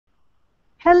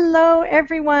Hello,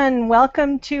 everyone.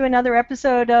 Welcome to another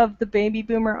episode of the Baby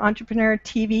Boomer Entrepreneur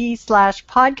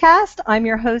TV/podcast. I'm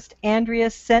your host, Andrea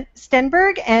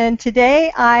Stenberg, and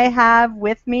today I have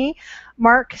with me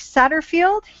Mark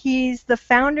Satterfield. He's the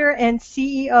founder and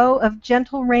CEO of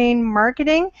Gentle Rain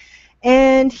Marketing,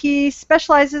 and he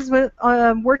specializes with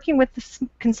working with the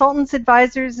consultants,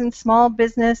 advisors, and small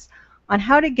business on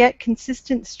how to get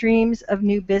consistent streams of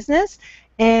new business.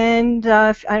 And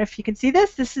I don't know if you can see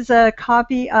this. This is a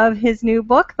copy of his new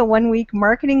book, The 1 Week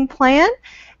Marketing Plan.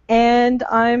 And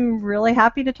I'm really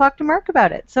happy to talk to Mark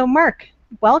about it. So Mark,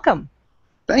 welcome.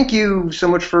 Thank you so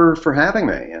much for having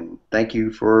me, and thank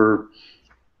you for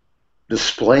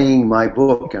displaying my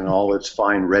book in all its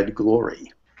fine red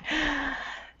glory.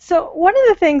 So one of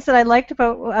the things that I liked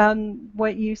about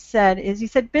what you said is you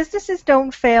said businesses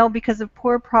don't fail because of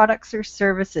poor products or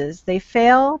services. They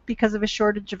fail because of a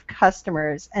shortage of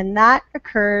customers, and that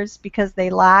occurs because they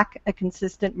lack a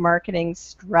consistent marketing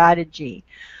strategy.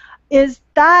 Is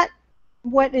that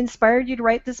what inspired you to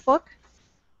write this book?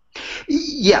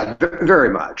 Yeah,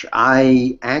 very much.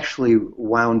 I actually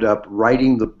wound up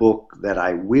writing the book that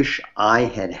I wish I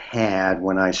had had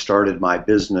when I started my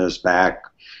business back,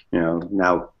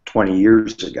 now 20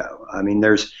 years ago. I mean,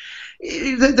 there's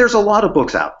a lot of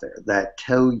books out there that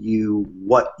tell you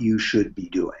what you should be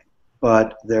doing,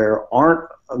 but there aren't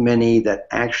many that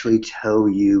actually tell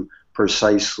you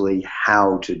precisely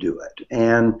how to do it.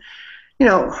 And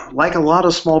like a lot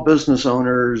of small business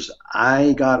owners,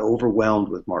 I got overwhelmed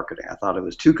with marketing. I thought it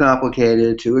was too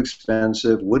complicated, too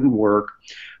expensive, wouldn't work.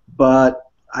 But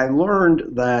I learned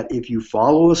that if you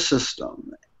follow a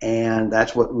system, and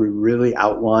that's what we really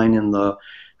outline in the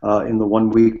 1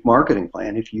 week marketing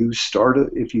plan. If you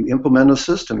implement a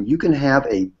system, you can have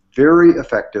a very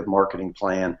effective marketing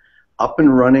plan up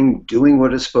and running, doing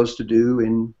what it's supposed to do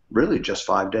in really just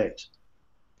 5 days.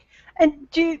 And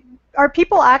are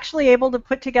people actually able to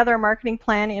put together a marketing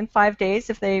plan in 5 days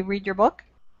if they read your book?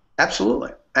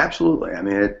 Absolutely, absolutely. I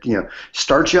mean, it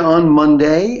starts you on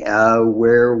Monday,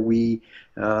 where we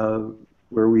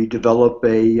develop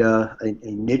a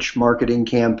niche marketing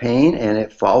campaign, and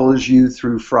it follows you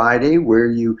through Friday, where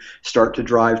you start to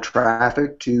drive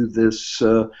traffic to this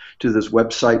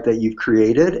website that you've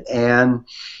created, and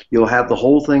you'll have the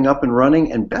whole thing up and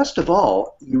running. And best of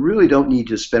all, you really don't need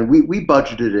to spend. We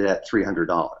budgeted it at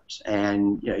 $300,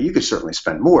 and you could certainly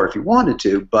spend more if you wanted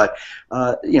to, but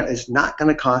it's not going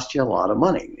to cost you a lot of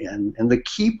money. And the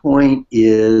key point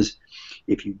is,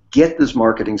 if you get this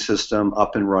marketing system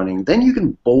up and running, then you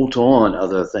can bolt on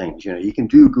other things. You can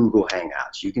do Google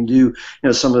Hangouts. You can do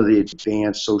some of the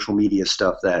advanced social media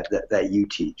stuff that you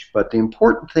teach. But the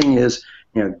important thing is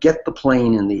get the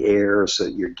plane in the air so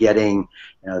that you're getting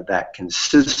that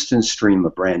consistent stream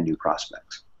of brand new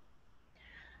prospects.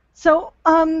 So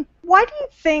why do you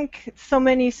think so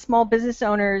many small business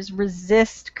owners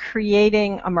resist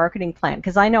creating a marketing plan?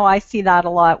 Because I know I see that a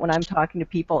lot when I'm talking to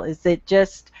people, is they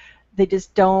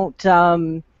just don't,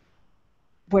 for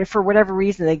whatever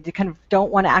reason, they kind of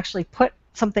don't want to actually put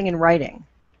something in writing.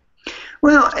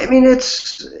 Well, I mean, there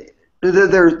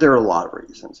are a lot of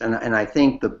reasons, and I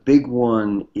think the big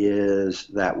one is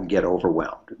that we get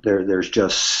overwhelmed. There's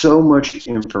just so much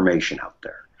information out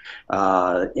there,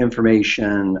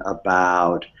 information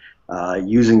about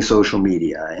using social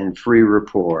media and free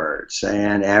reports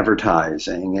and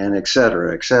advertising and et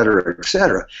cetera, et cetera, et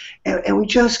cetera. And we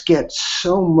just get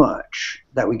so much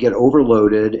that we get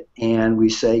overloaded, and we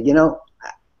say,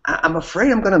 I'm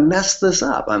afraid I'm going to mess this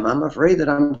up. I'm afraid that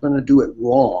I'm going to do it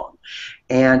wrong.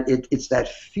 And it's that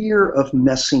fear of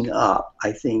messing up,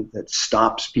 I think, that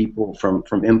stops people from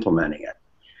implementing it.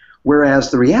 Whereas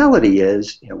the reality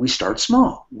is, we start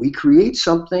small. We create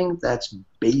something that's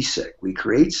basic. We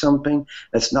create something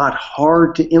that's not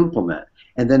hard to implement.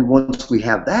 And then once we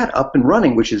have that up and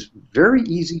running, which is very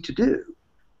easy to do,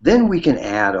 then we can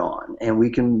add on, and we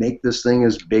can make this thing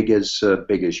as big as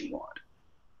you want.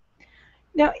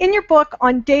 Now, in your book,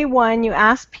 on day one, you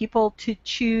ask people to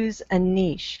choose a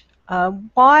niche.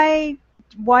 Why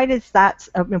is that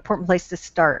an important place to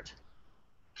start?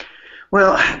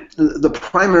 Well, the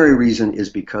primary reason is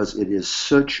because it is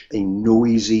such a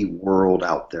noisy world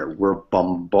out there. We're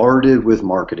bombarded with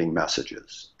marketing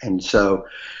messages. And so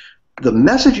the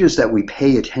messages that we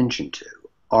pay attention to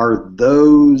are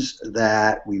those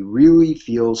that we really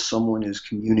feel someone is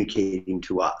communicating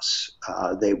to us,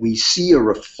 that we see a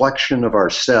reflection of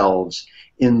ourselves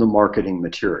in the marketing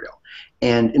material.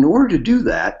 And in order to do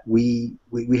that, we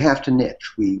have to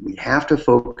niche. We have to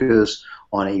focus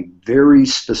on a very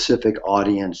specific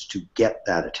audience to get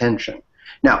that attention.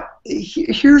 Now,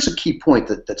 here's a key point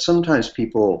that sometimes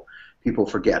people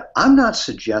forget. I'm not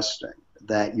suggesting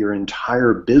that your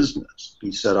entire business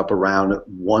be set up around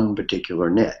one particular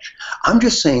niche. I'm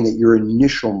just saying that your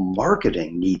initial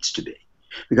marketing needs to be,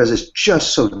 because it's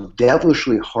just so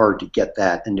devilishly hard to get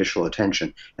that initial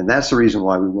attention. And that's the reason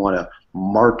why we want to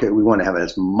market, we want to have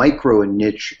as micro a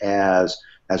niche as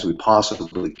we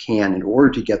possibly can in order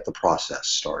to get the process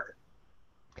started.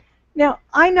 Now,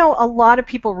 I know a lot of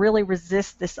people really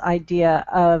resist this idea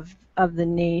of the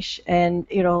niche, and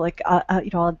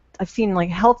I've seen like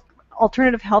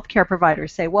alternative healthcare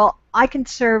providers say, "Well, I can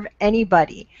serve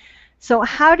anybody." So,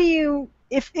 how do you,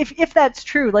 if that's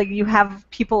true, like you have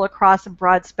people across a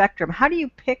broad spectrum, how do you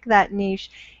pick that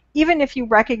niche, even if you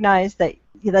recognize that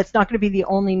that's not going to be the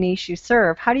only niche you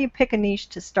serve? How do you pick a niche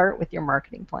to start with your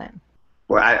marketing plan?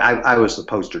 Well, I was the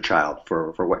poster child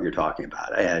for what you're talking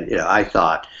about, and I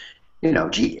thought,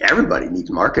 gee, everybody needs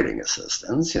marketing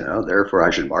assistants, therefore I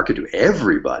should market to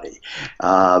everybody.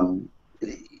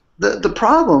 The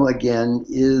problem, again,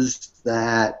 is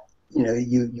that,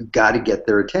 you got to get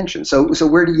their attention. So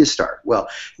where do you start? Well,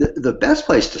 the best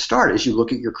place to start is you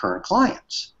look at your current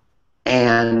clients.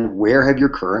 And where have your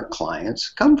current clients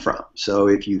come from? So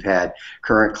if you've had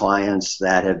current clients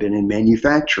that have been in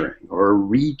manufacturing or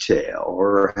retail,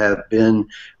 or have been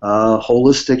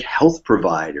holistic health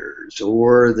providers,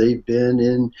 or they've been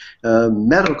in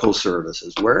medical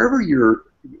services, wherever your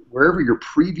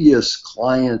previous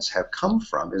clients have come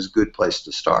from is a good place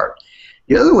to start.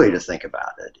 The other way to think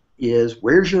about it is,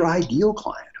 where's your ideal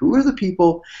client? Who are the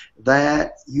people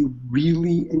that you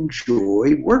really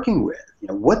enjoy working with?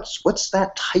 What's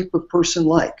that type of person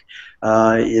like?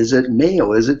 Is it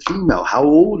male? Is it female? How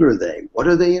old are they? What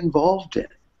are they involved in?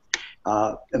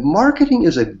 Marketing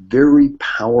is a very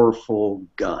powerful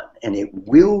gun, and it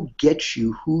will get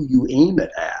you who you aim it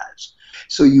as.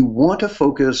 So you want to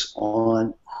focus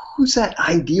on who's that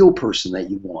ideal person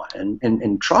that you want,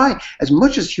 and try as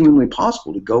much as humanly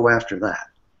possible to go after that.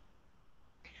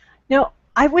 Now,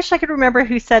 I wish I could remember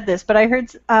who said this, but I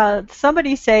heard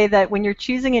somebody say that when you're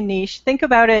choosing a niche, think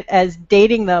about it as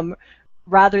dating them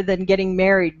rather than getting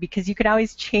married, because you can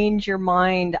always change your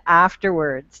mind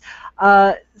afterwards.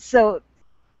 And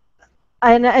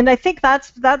I think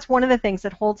that's one of the things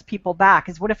that holds people back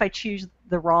is, what if I choose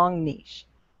the wrong niche?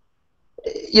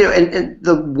 And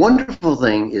the wonderful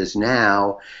thing is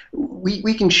now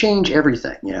we can change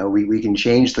everything. We can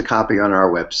change the copy on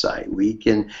our website. We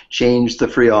can change the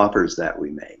free offers that we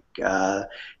make.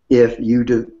 If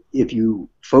you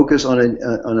focus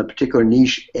on a particular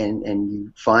niche and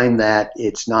you find that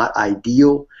it's not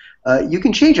ideal, you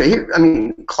can change it. Here,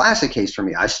 classic case for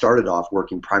me, I started off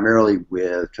working primarily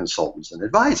with consultants and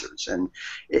advisors, and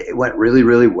it went really,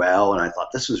 really well, and I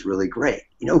thought this was really great.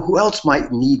 Who else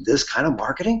might need this kind of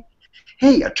marketing?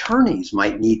 Hey, attorneys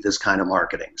might need this kind of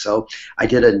marketing. So I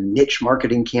did a niche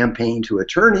marketing campaign to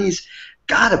attorneys,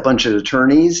 got a bunch of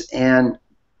attorneys, and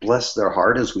bless their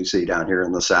heart, as we say down here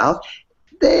in the South,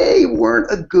 they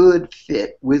weren't a good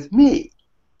fit with me.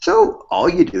 So all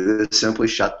you do is simply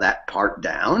shut that part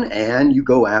down, and you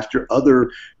go after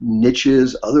other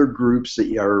niches, other groups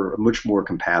that are much more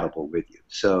compatible with you.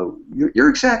 So you're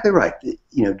exactly right.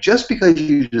 Just because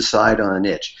you decide on a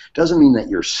niche doesn't mean that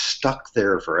you're stuck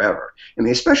there forever.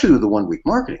 Especially with the one-week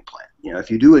marketing plan. If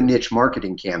you do a niche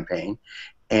marketing campaign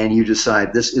and you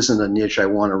decide this isn't a niche I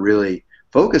want to really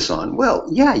focus on, well,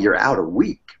 yeah, you're out a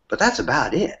week, but that's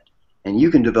about it. And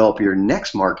you can develop your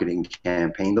next marketing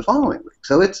campaign the following week.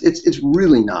 So it's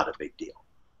really not a big deal.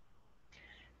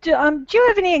 Do you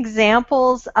have any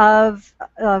examples of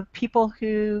people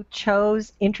who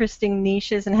chose interesting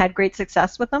niches and had great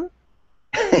success with them?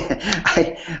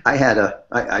 I've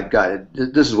got,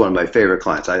 this is one of my favorite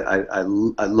clients. I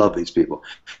love these people.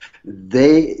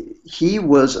 He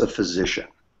was a physician,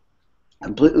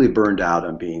 completely burned out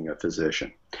on being a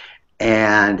physician.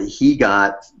 And he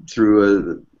got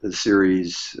through a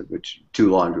series, which too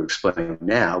long to explain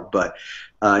now, but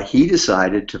he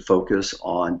decided to focus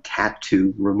on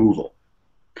tattoo removal.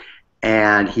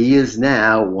 And he is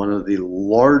now one of the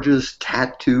largest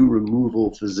tattoo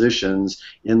removal physicians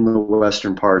in the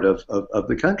western part of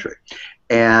the country.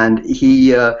 And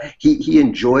he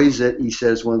enjoys it. He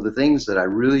says, one of the things that I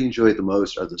really enjoy the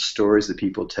most are the stories that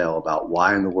people tell about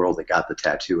why in the world they got the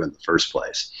tattoo in the first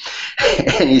place.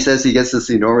 And he says he gets this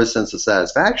enormous sense of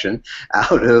satisfaction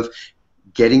out of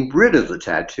getting rid of the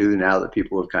tattoo now that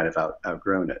people have kind of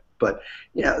outgrown it. But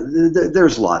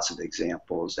there's lots of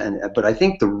examples, but I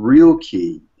think the real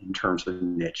key in terms of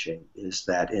niching is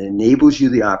that it enables you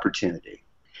the opportunity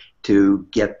to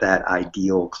get that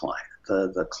ideal client,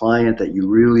 the client that you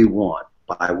really want,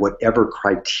 by whatever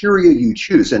criteria you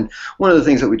choose. And one of the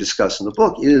things that we discuss in the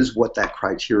book is what that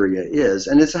criteria is,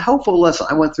 and it's a helpful lesson.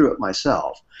 I went through it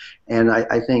myself, and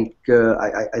I think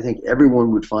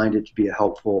everyone would find it to be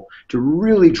helpful to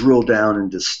really drill down and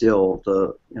distill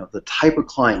the type of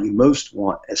client you most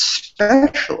want,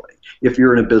 especially if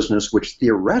you're in a business which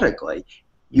theoretically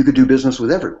you could do business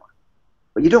with everyone,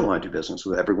 but you don't want to do business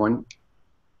with everyone.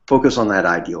 Focus on that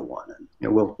ideal one,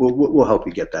 and we'll help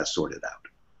you get that sorted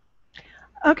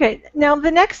out. Okay, now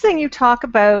the next thing you talk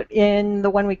about in the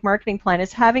 1 week marketing plan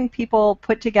is having people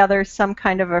put together some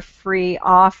kind of a free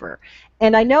offer.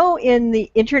 And I know in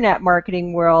the internet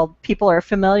marketing world, people are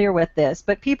familiar with this,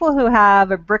 but people who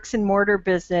have a bricks and mortar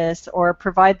business or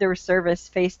provide their service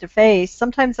face to face,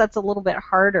 sometimes that's a little bit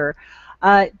harder.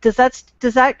 Does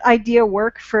that idea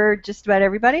work for just about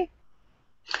everybody?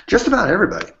 Just about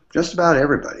everybody. Just about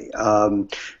everybody.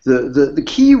 The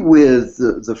key with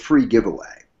the free giveaway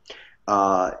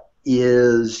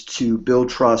is to build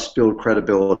trust, build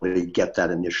credibility, get that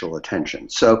initial attention.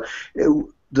 So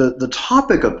the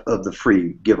topic of the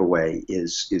free giveaway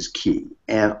is key.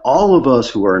 And all of us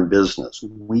who are in business,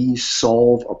 we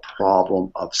solve a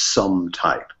problem of some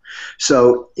type.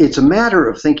 So it's a matter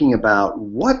of thinking about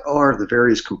what are the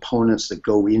various components that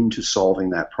go into solving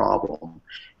that problem,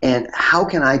 and how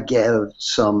can I give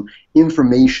some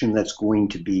information that's going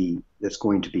to be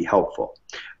helpful.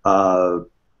 I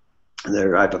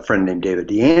have a friend named David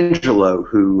D'Angelo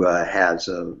who has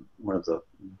one of the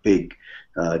big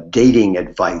dating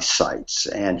advice sites,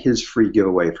 and his free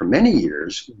giveaway for many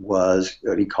years was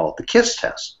what he called the KISS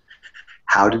test.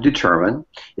 How to determine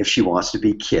if she wants to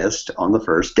be kissed on the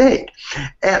first date.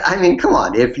 And I mean, come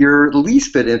on, if you're the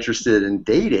least bit interested in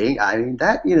dating, I mean,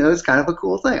 that, is kind of a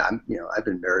cool thing. I've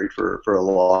been married for a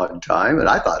long time, and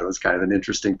I thought it was kind of an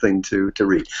interesting thing to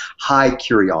read. High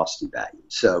curiosity value.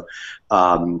 So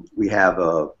we have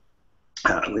a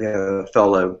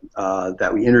fellow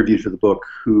that we interviewed for the book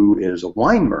who is a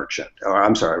wine merchant, or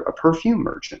I'm sorry, a perfume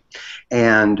merchant,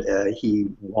 and he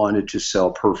wanted to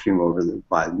sell perfume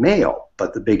by mail.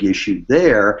 But the big issue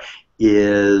there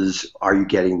is, are you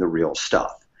getting the real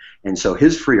stuff? And so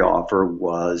his free offer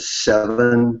was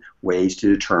 7 ways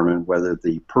to determine whether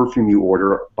the perfume you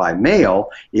order by mail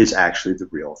is actually the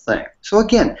real thing. So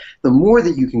again, the more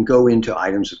that you can go into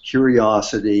items of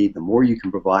curiosity, the more you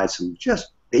can provide some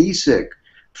just basic,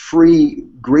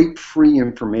 great free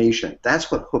information. That's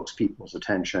what hooks people's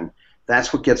attention.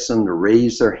 That's what gets them to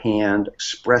raise their hand,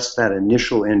 express that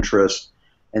initial interest,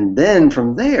 and then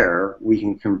from there, we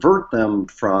can convert them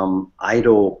from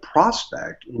idle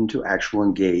prospect into actual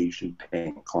engaged and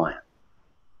paying client.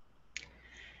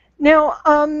 Now,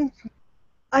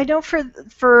 I know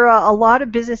for a lot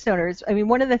of business owners, I mean,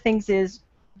 one of the things is,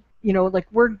 like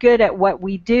we're good at what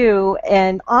we do,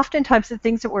 and oftentimes the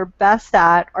things that we're best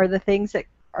at are the things that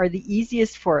are the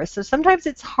easiest for us. So sometimes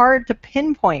it's hard to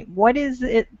pinpoint what is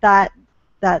it that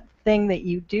thing that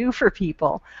you do for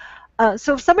people.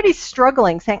 So if somebody's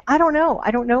struggling, saying, I don't know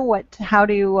how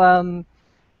to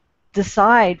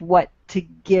decide what to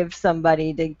give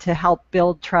somebody to help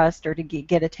build trust or to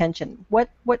get attention,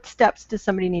 what steps does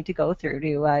somebody need to go through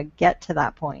to get to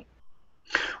that point?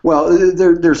 Well,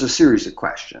 there's a series of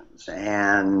questions,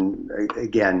 and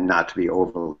again, not to be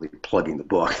overly plugging the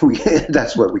book,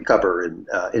 that's what we cover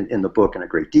in the book in a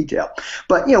great detail.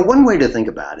 But one way to think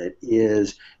about it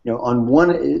is,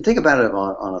 think about it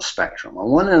on a spectrum. On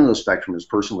one end of the spectrum is the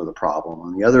person with a problem.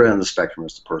 On the other end of the spectrum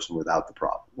is the person without the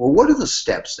problem. Well, what are the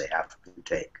steps they have to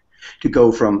take to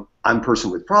go from I'm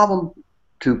person with problem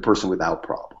to person without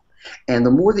problem? And the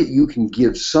more that you can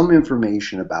give some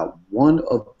information about one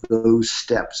of those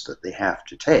steps that they have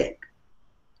to take,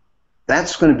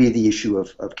 that's going to be the issue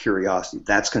of curiosity.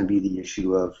 That's going to be the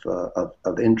issue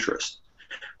of interest.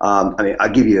 I'll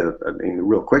give you a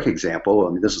real quick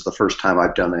example. This is the first time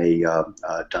I've done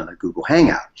a Google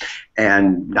Hangout,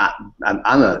 and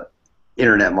I'm a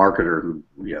internet marketer who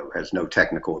has no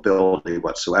technical ability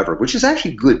whatsoever, which is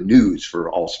actually good news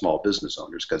for all small business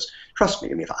owners, because trust me,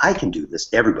 if I can do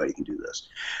this, everybody can do this.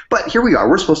 But here we are,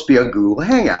 we're supposed to be on Google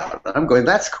Hangout, and I'm going,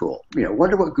 that's cool.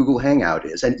 Wonder what Google Hangout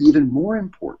is, and even more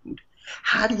important,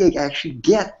 how do you actually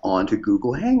get onto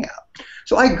Google Hangout?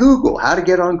 So I Google how to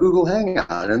get on Google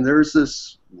Hangout, and there's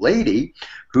this lady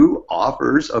who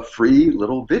offers a free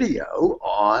little video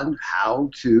on how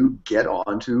to get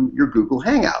onto your Google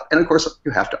Hangout. And of course,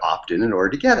 you have to opt in order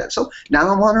to get it. So now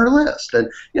I'm on her list, and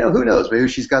who knows? Maybe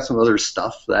she's got some other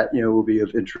stuff that will be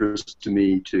of interest to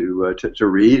me to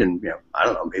read, and I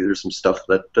don't know. Maybe there's some stuff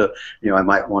that I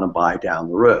might want to buy down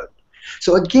the road.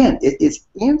 So again, it's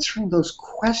answering those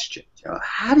questions.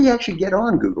 How do you actually get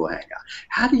on Google Hangout?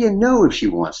 How do you know if she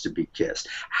wants to be kissed?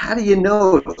 How do you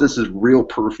know if this is real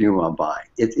perfume I'm buying?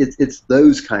 It's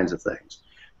those kinds of things.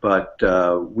 But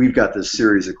we've got this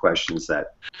series of questions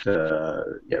that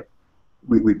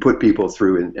we put people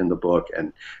through in the book.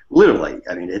 And literally,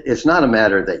 I mean, it's not a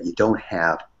matter that you don't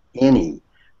have any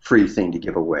free thing to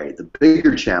give away. The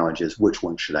bigger challenge is, which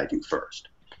one should I do first?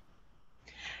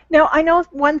 Now, I know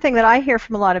one thing that I hear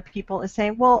from a lot of people is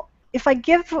saying, well, if I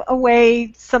give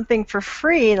away something for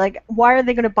free, like, why are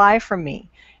they going to buy from me?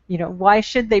 Why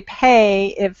should they pay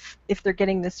if they're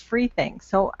getting this free thing?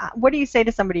 So what do you say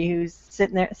to somebody who's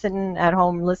sitting at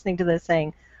home listening to this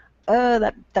saying,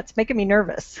 that's making me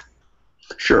nervous?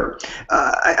 Sure.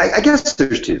 I guess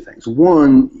there's two things.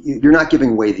 One, you're not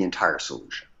giving away the entire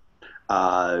solution.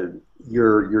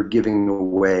 You're giving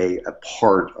away a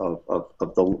part of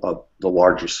the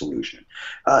larger solution.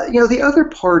 The other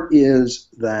part is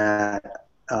that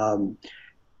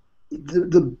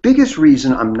the biggest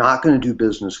reason I'm not going to do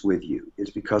business with you is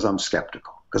because I'm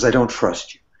skeptical, because I don't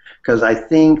trust you, because I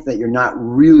think that you're not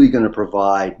really going to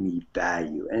provide me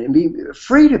value. And being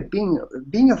afraid of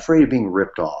being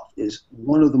ripped off is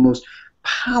one of the most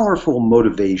powerful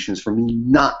motivations for me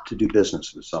not to do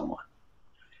business with someone.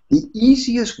 The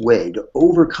easiest way to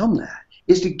overcome that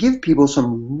is to give people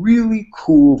some really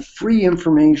cool free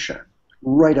information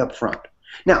right up front.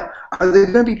 Now, are there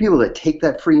going to be people that take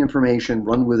that free information,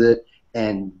 run with it,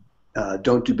 and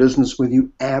don't do business with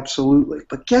you? Absolutely.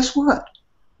 But guess what?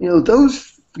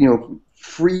 Those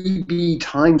freebie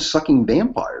time-sucking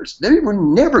vampires, they were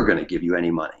never going to give you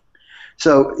any money.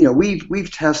 So,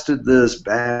 we've tested this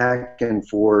back and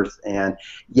forth, and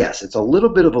yes, it's a little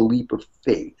bit of a leap of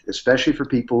faith, especially for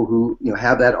people who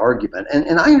have that argument.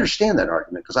 And I understand that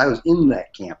argument because I was in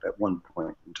that camp at one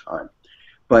point in time.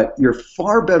 But you're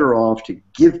far better off to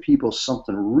give people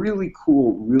something really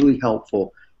cool, really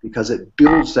helpful, because it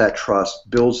builds that trust,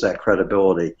 builds that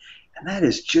credibility, and that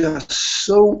is just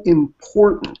so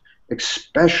important,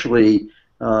 especially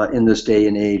in this day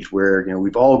and age where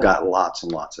we've all got lots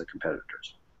and lots of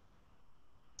competitors.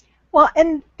 Well,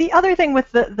 and the other thing with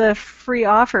the free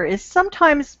offer is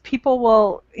sometimes people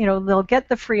will, they'll get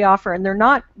the free offer and they're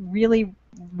not really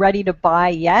ready to buy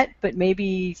yet, but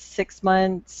maybe 6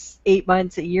 months, 8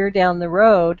 months, a year down the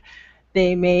road,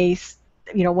 they may,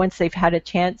 once they've had a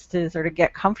chance to sort of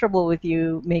get comfortable with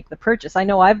you, make the purchase. I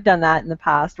know I've done that in the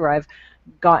past where I've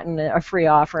gotten a free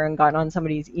offer and gotten on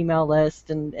somebody's email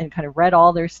list and kind of read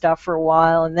all their stuff for a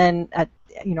while, and then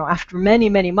after many,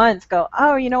 many months go,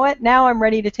 oh, you know what, now I'm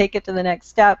ready to take it to the next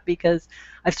step because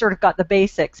I've sort of got the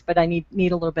basics, but I need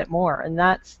a little bit more. And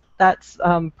that's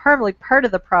probably part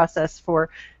of the process for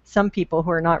some people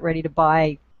who are not ready to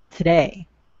buy today.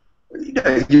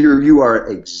 You are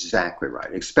exactly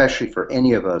right, especially for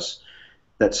any of us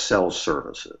that sell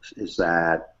services, is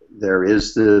that there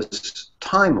is this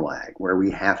time lag where we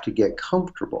have to get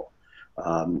comfortable.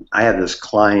 I have this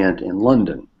client in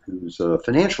London who's a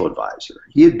financial advisor.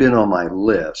 He had been on my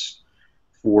list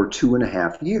for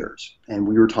 2.5 years, and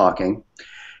we were talking,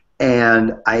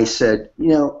 and I said,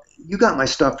 you got my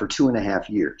stuff for 2.5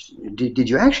 years. Did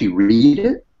you actually read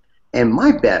it? And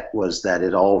my bet was that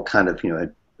it all kind of,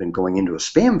 had been going into a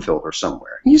spam filter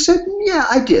somewhere. And he said, yeah,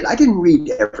 I did. I didn't read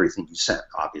everything you sent,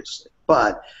 obviously,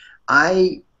 but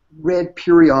I read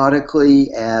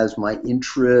periodically as my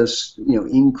interest,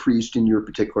 increased in your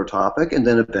particular topic, and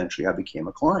then eventually I became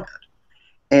a client.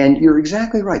 And you're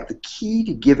exactly right. The key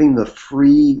to giving the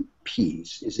free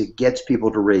piece is it gets people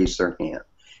to raise their hand,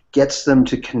 gets them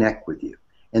to connect with you,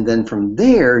 and then from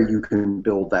there you can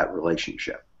build that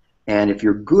relationship. And if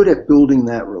you're good at building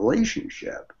that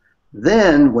relationship,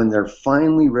 then when they're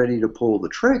finally ready to pull the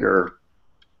trigger,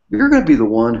 you're going to be the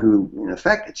one who, in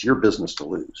effect, it's your business to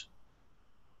lose.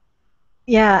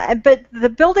 Yeah, but the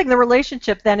building the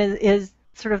relationship then is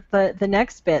sort of the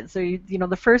next bit. So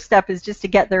the first step is just to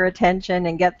get their attention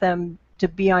and get them to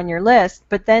be on your list,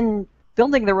 but then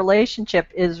building the relationship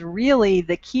is really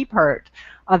the key part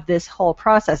of this whole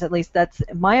process. At least that's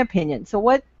my opinion. So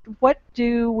what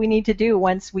do we need to do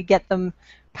once we get them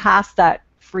past that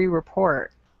free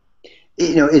report?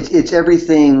 It's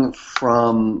everything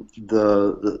from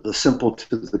the simple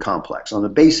to the complex. On the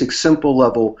basic simple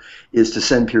level is to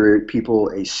send people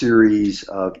a series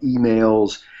of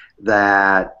emails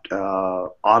that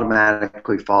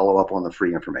automatically follow up on the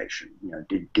free information.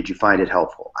 Did you find it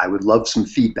helpful? I would love some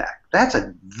feedback. That's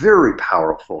a very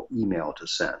powerful email to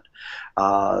send.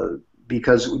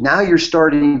 because now you're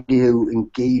starting to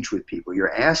engage with people.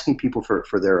 You're asking people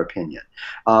for their opinion,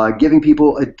 giving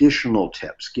people additional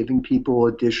tips, giving people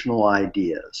additional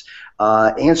ideas,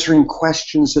 answering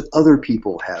questions that other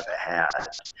people have had.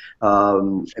 I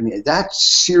mean, that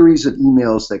series of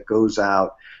emails that goes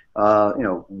out,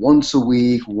 once a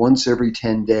week, once every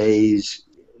 10 days,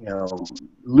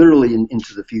 literally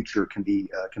into the future can be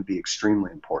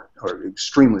extremely important or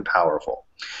extremely powerful.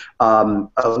 A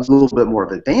little bit more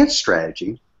of advanced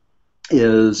strategy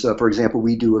is, for example,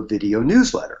 we do a video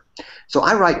newsletter. So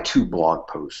I write 2 blog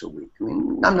posts a week. I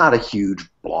mean, I'm not a huge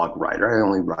blog writer. I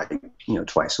only write,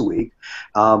 twice a week.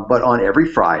 But on every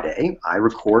Friday, I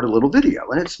record a little video,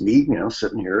 and it's me,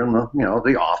 sitting here in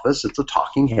the office. It's a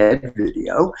talking head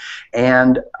video,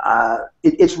 and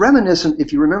it's reminiscent.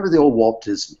 If you remember the old Walt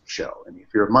Disney show, and if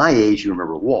you're my age, you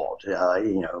remember Walt.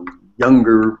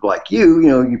 Younger like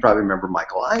you probably remember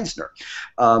Michael Eisner.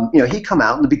 He'd come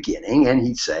out in the beginning and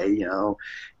he'd say,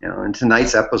 in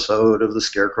tonight's episode of The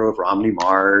Scarecrow of Romney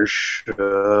Marsh,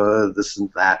 this and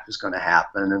that is going to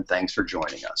happen, and thanks for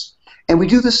joining us. And we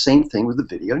do the same thing with the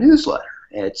video newsletter.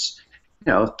 It's,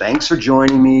 thanks for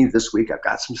joining me this week. I've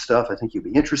got some stuff I think you'll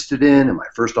be interested in. In my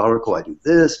first article, I do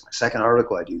this. My second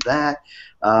article, I do that.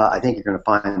 I think you're going to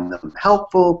find them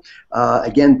helpful.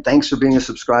 Again, thanks for being a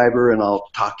subscriber, and I'll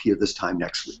talk to you this time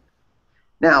next week.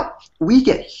 Now, we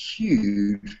get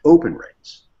huge open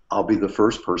rates. I'll be the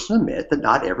first person to admit that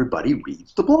not everybody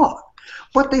reads the blog,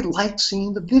 but they like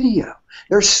seeing the video.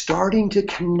 They're starting to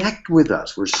connect with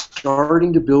us. We're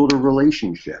starting to build a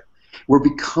relationship. We're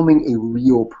becoming a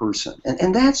real person,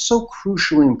 and that's so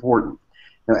crucially important.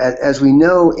 As we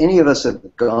know, any of us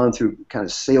have gone through kind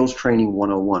of sales training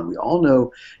 101. We all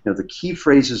know, the key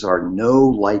phrases are know,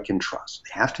 like, and trust.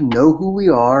 They have to know who we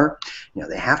are.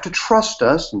 They have to trust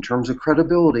us in terms of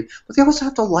credibility, but they also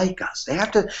have to like us. They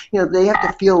have to, they have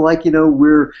to feel like,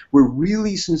 we're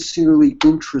really sincerely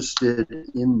interested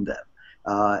in them.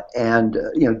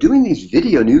 Doing these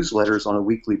video newsletters on a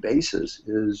weekly basis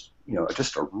is,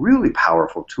 just a really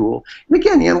powerful tool. And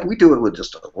again, we do it with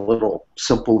just a little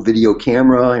simple video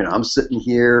camera. I'm sitting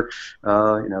here.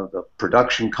 The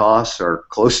production costs are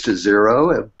close to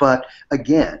zero. But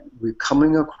again, we're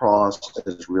coming across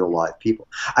as real live people.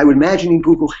 I would imagine in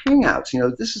Google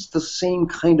Hangouts, this is the same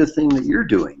kind of thing that you're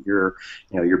doing. You're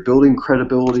building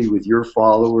credibility with your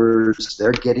followers.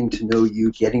 They're getting to know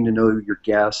you, getting to know your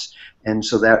guests, and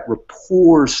so that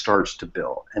rapport starts to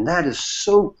build. And that is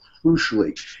so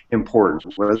crucially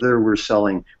important, whether we're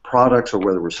selling products or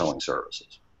whether we're selling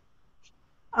services.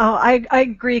 Oh, I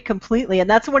agree completely, and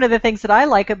that's one of the things that I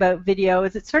like about video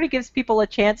is it sort of gives people a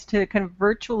chance to kind of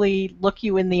virtually look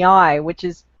you in the eye, which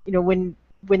is, when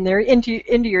they're into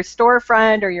your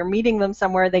storefront or you're meeting them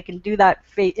somewhere, they can do that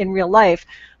in real life,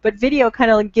 but video kind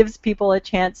of gives people a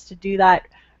chance to do that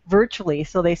virtually,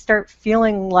 so they start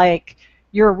feeling like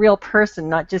you're a real person,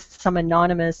 not just some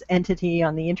anonymous entity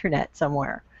on the internet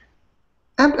somewhere.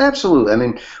 Absolutely. I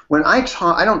mean, when I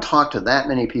talk, I don't talk to that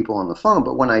many people on the phone,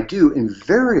 but when I do,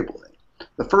 invariably,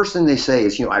 the first thing they say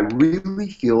is, I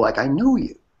really feel like I know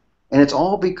you. And it's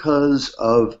all because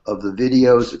of the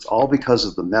videos. It's all because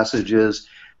of the messages.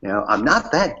 I'm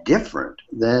not that different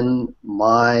than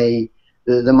my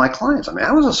clients. I mean,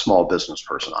 I was a small business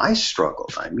person. I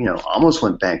struggled. I almost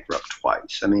went bankrupt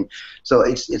twice. I mean, so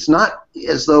it's not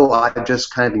as though I've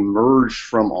just kind of emerged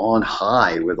from on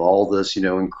high with all this,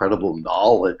 incredible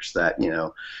knowledge that,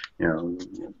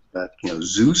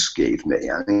 Zeus gave me.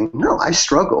 I mean, no, I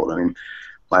struggled. I mean,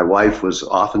 my wife was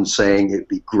often saying it'd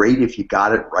be great if you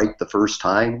got it right the first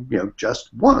time,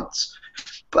 just once.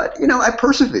 But, I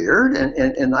persevered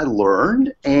and I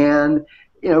learned, and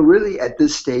really at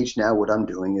this stage now, what I'm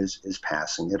doing is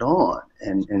passing it on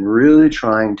and really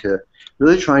trying to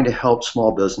help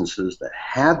small businesses that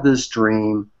have this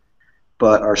dream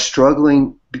but are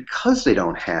struggling because they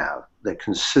don't have the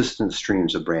consistent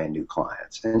streams of brand new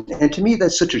clients. And to me,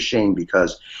 that's such a shame,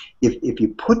 because if you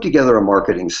put together a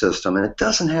marketing system, and it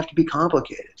doesn't have to be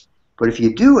complicated, but if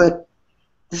you do it,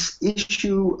 this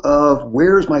issue of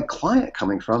where's my client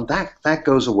coming from, that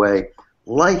goes away.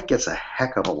 Life gets a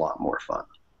heck of a lot more fun.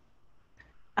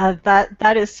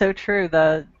 That is so true.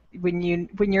 When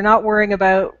you're not worrying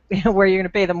about where you're going to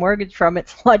pay the mortgage from,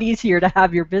 it's a lot easier to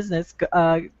have your business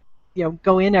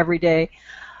go in every day.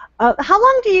 How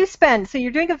long do you spend? So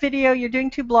you're doing a video, you're doing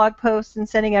 2 blog posts, and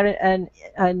sending out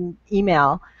an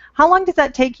email. How long does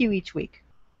that take you each week?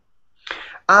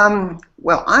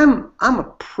 Well, I'm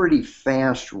a pretty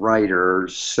fast writer,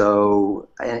 so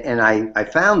and I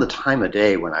found the time of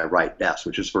day when I write best,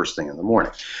 which is first thing in the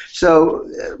morning. So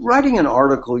writing an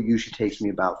article usually takes me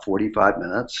about 45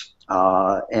 minutes,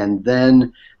 and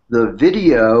then The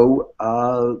video,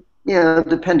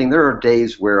 depending, there are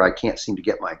days where I can't seem to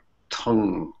get my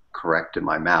tongue correct in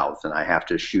my mouth, and I have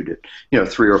to shoot it,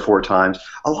 3 or 4 times.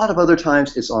 A lot of other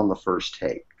times, it's on the first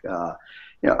take.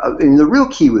 And the real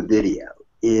key with video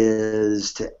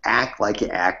is to act like you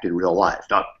act in real life,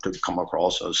 not to come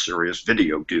across as a serious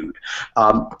video dude.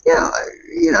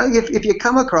 If you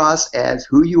come across as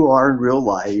who you are in real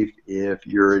life, if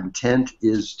your intent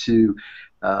is to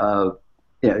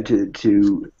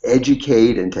to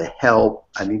educate and to help,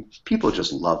 I mean, people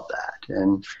just love that.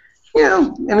 And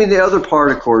the other part,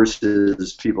 of course,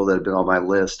 is people that have been on my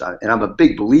list, and I'm a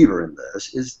big believer in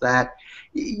this, is that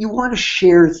you want to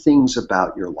share things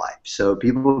about your life. So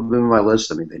people who have been on my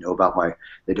list, I mean, they know about my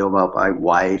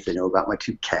wife, they know about my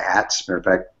 2 cats. Matter of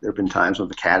fact, there have been times when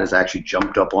the cat has actually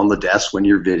jumped up on the desk when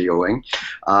you're videoing.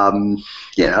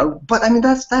 But I mean,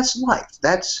 that's life.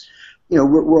 That's,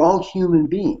 we're all human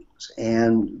beings,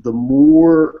 and the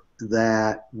more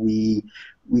that we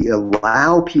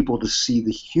allow people to see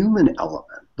the human element,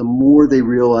 the more they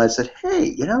realize that,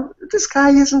 hey, this guy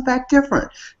isn't that different.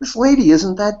 This lady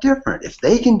isn't that different. If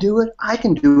they can do it, I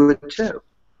can do it too.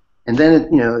 And then,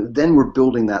 then we're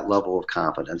building that level of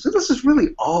confidence. And this is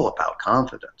really all about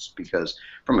confidence, because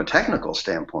from a technical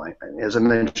standpoint, as I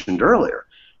mentioned earlier,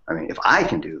 I mean, if I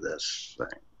can do this,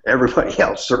 everybody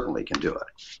else certainly can do it.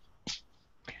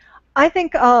 I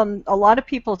think a lot of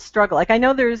people struggle. Like, I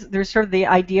know there's sort of the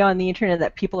idea on the internet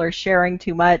that people are sharing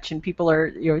too much and people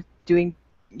are doing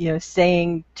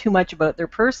saying too much about their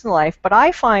personal life. But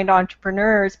I find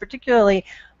entrepreneurs, particularly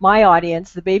my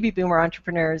audience, the baby boomer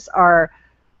entrepreneurs, are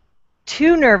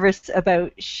too nervous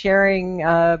about sharing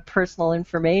personal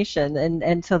information,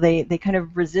 and so they kind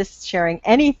of resist sharing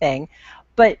anything.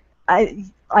 But I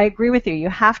agree with you. You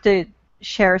have to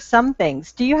share some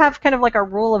things. Do you have kind of like a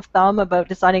rule of thumb about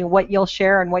deciding what you'll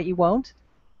share and what you won't?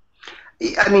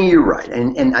 I mean, you're right,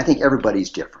 and I think everybody's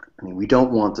different. I mean, we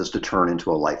don't want this to turn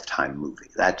into a Lifetime movie.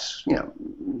 That's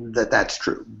that's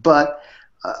true. But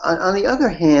on the other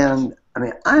hand, I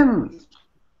mean, I'm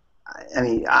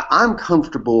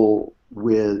comfortable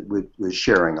with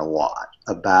sharing a lot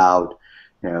about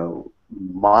from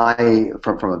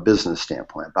a business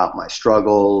standpoint, about my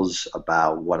struggles,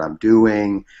 about what I'm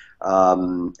doing.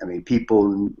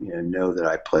 People know that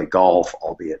I play golf,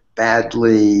 albeit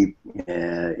badly.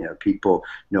 And people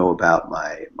know about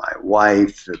my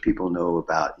wife. People know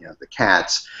about the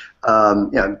cats.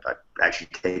 I've actually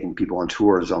taken people on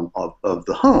tours of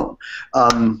the home.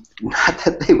 Not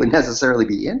that they would necessarily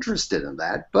be interested in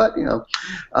that, but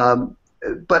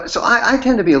but so I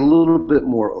tend to be a little bit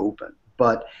more open.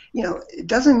 But it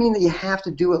doesn't mean that you have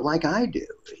to do it like I do.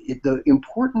 The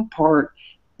important part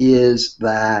is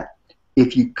that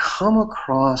if you come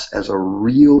across as a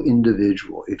real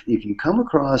individual, if you come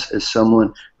across as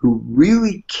someone who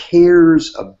really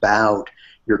cares about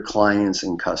your clients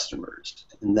and customers,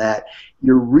 and that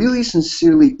you're really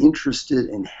sincerely interested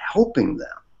in helping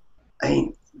them, I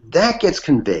mean, that gets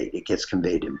conveyed. It gets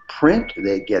conveyed in print,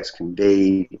 that gets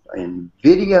conveyed in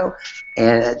video,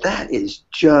 and that is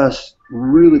just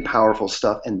really powerful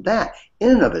stuff. And that,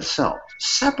 in and of itself,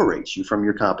 separates you from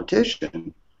your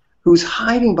competition, who's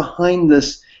hiding behind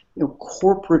this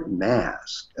corporate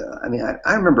mask. I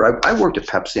remember I worked at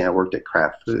Pepsi and I worked at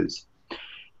Kraft Foods.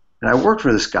 And I worked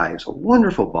for this guy. He was a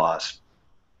wonderful boss.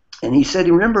 And he said,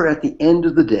 remember, at the end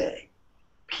of the day,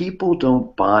 people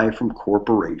don't buy from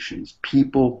corporations.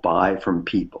 People buy from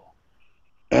people.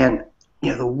 And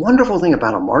the wonderful thing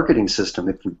about a marketing system,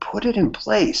 if we put it in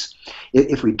place,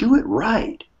 if we do it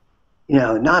right,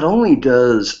 not only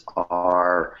does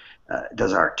our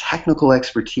technical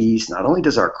expertise, not only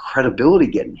does our credibility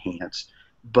get enhanced,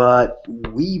 but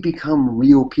we become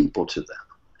real people to them,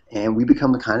 and we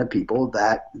become the kind of people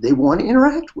that they want to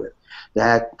interact with,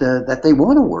 that they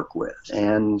want to work with,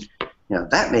 and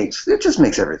it just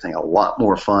makes everything a lot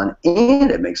more fun, and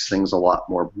it makes things a lot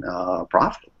more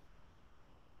profitable.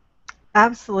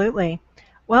 Absolutely.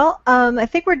 Well, I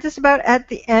think we're just about at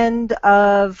the end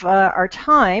of our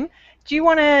time. Do you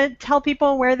want to tell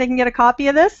people where they can get a copy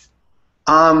of this?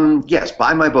 Yes,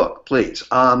 buy my book, please.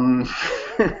 The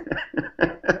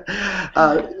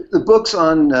books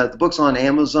on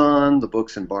Amazon, the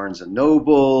books in Barnes and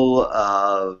Noble,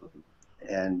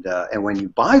 and when you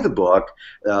buy the book,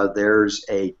 there's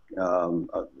a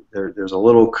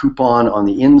little coupon on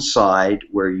the inside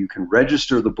where you can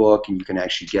register the book, and you can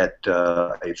actually get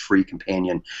a free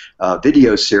companion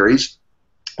video series,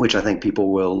 which I think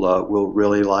people will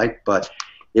really like. But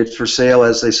it's for sale,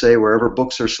 as they say, wherever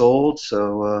books are sold.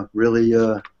 So really,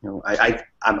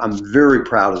 I'm very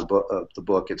proud of the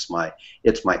book. It's my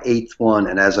 8th one,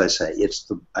 and as I say,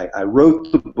 I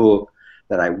wrote the book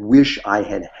that I wish I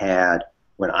had had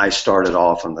when I started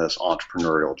off on this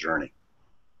entrepreneurial journey?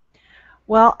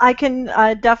 Well, I can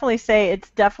definitely say it's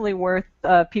definitely worth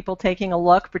people taking a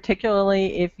look,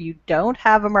 particularly if you don't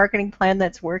have a marketing plan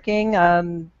that's working.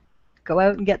 Go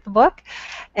out and get the book.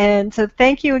 And so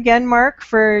thank you again, Mark,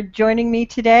 for joining me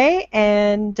today.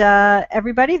 And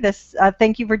everybody,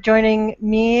 thank you for joining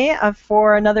me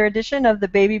for another edition of the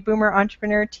Baby Boomer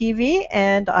Entrepreneur TV,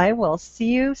 and I will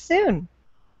see you soon.